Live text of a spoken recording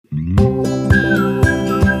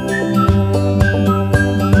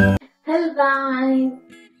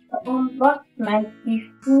my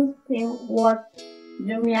 15th what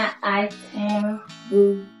Jumia item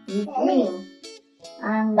will give me.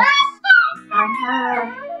 And I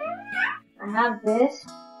have this.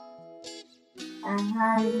 I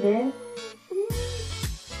have this.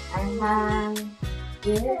 I have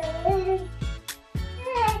this.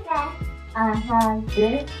 I have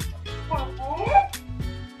this.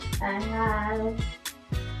 I have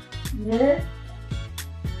this.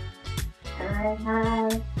 I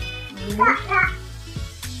have this.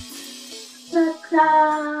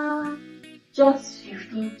 Ta-da! Just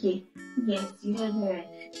 15k. Yes, you heard me right.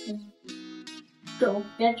 So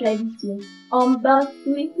get ready to unbox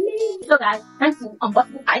with me. So guys, thanks to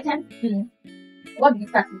unboxing item. What did you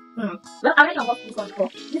start with? Well, I already unboxed this one before.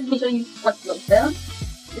 This is me showing you what's yourself.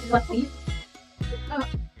 This is what it is.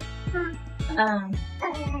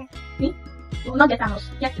 See? You will not get that much.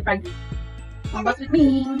 Get the price. Unbox with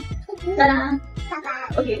me. Ta-da!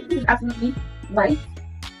 Okay, this is absolutely white.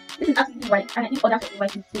 This is absolutely white, and I think others will be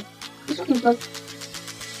white too. It's shocking because,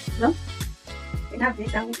 well, we have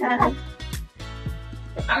this and we have.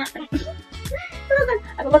 I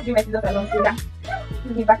forgot to bring my scissors along, so yeah.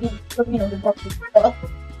 This is me back in, put me on the box. I forgot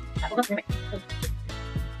to bring my scissors.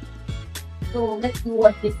 So let's do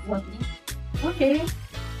what this one is. Okay.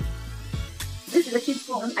 This is a kid's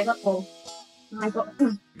phone I got for my daughter.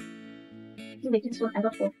 This is a kid's phone I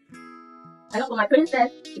got for my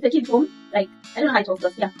princess. It's a kid's phone. Like, I don't know how it works,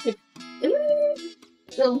 but yeah.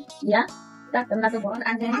 So yeah, that's another one,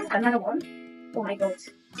 and then another one. Oh my god.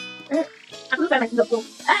 I couldn't find my scissors, so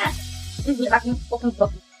this is me vacuum open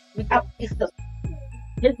box without scissors.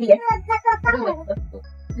 Just here.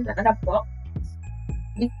 This is another box.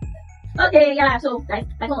 Okay, yeah, so guys,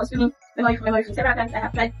 my phone was filming memory foam. Several times I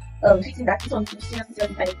have tried fixing that. This one is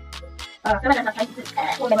seriously bad. Several times I have tried fixing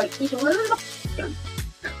phone memory issue.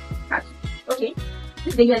 Okay, this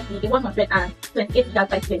is the USB, the 128 GB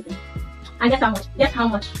USB. And guess how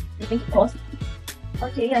much you think it costs?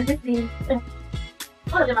 Okay, and this is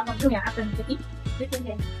all of them are from Jumia after the this is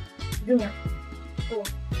Jumia. So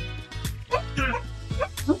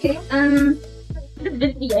okay, this is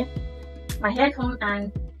basically my headphone,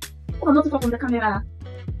 and I'm not too far from the camera.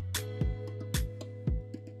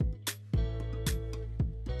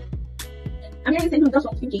 I'm going to say just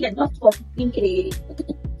for 15k, yeah, just for 15k.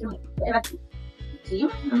 Whatever. See?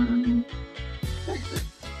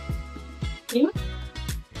 See?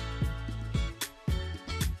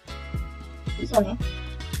 This one, eh?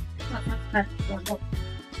 That's one.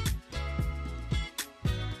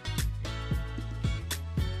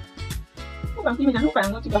 I'm filming. I hope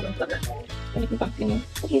I'm not too bad on Instagram. Let me think I'm filming.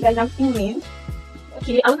 Okay, guys, I'm filming.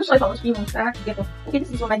 Okay, I wasn't sure if I was filming, so I had to get up. Okay,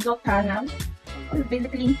 this is for my daughter now. This is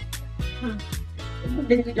basically,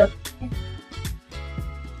 just.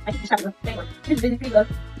 I think this is basically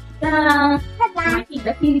just. Ta-da! My kids,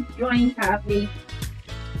 the kids drawing cafe.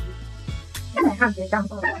 And I have the down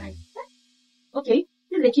for my. Okay,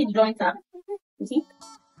 this is the kids drawing tab. You see?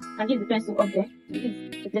 And this is the pencil up there. This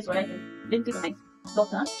is this one I can. Basically for my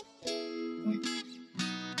daughter.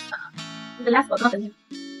 The last but not least.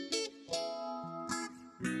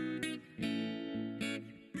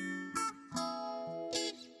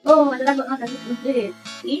 Oh, the last but not least is this.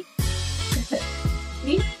 See?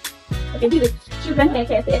 See? Okay, this is children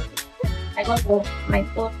haircut set. I got for my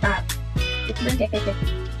daughter. The children haircut set.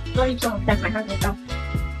 Sorry, sometimes my hands went down.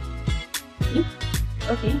 See?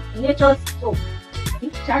 Okay, nature's soap. See?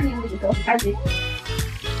 Charlie with it. It has it.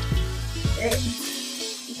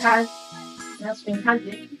 It has. Now spring has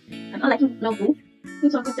it. And all I think no good. I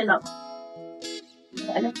think something fell out.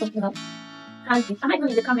 I left something up. Has it. Am I going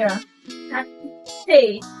in the camera? Has it.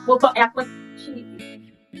 Hey, what about airport?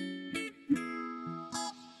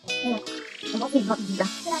 I'm not saying not to do that.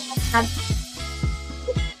 Has it.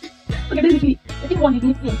 Okay, basically, the thing one is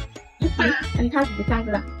missing. And it has the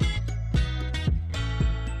rectangular.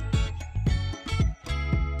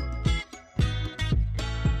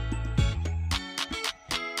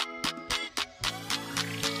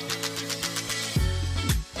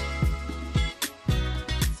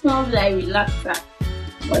 Smells like relaxer,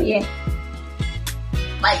 but yeah,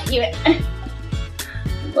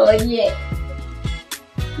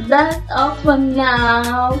 that's all for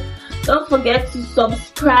now. Don't forget to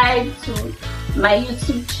subscribe to my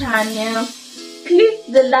YouTube channel. Click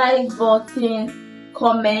the like button,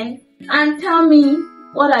 comment, and tell me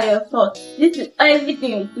what are your thoughts. This is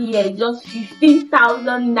everything you see here, just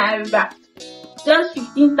 15,000 naira, just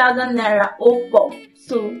 15,000 naira over.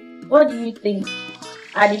 So what do you think?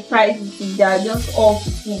 Are the prices they are just all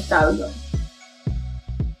 15,000?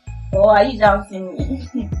 Or are you doubting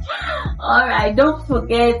me? Alright, don't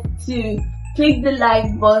forget to click the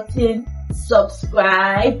like button,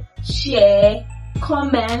 subscribe, share,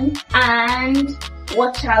 comment, and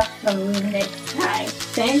watch out for me next time.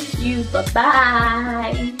 Thank you. Bye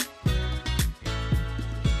bye.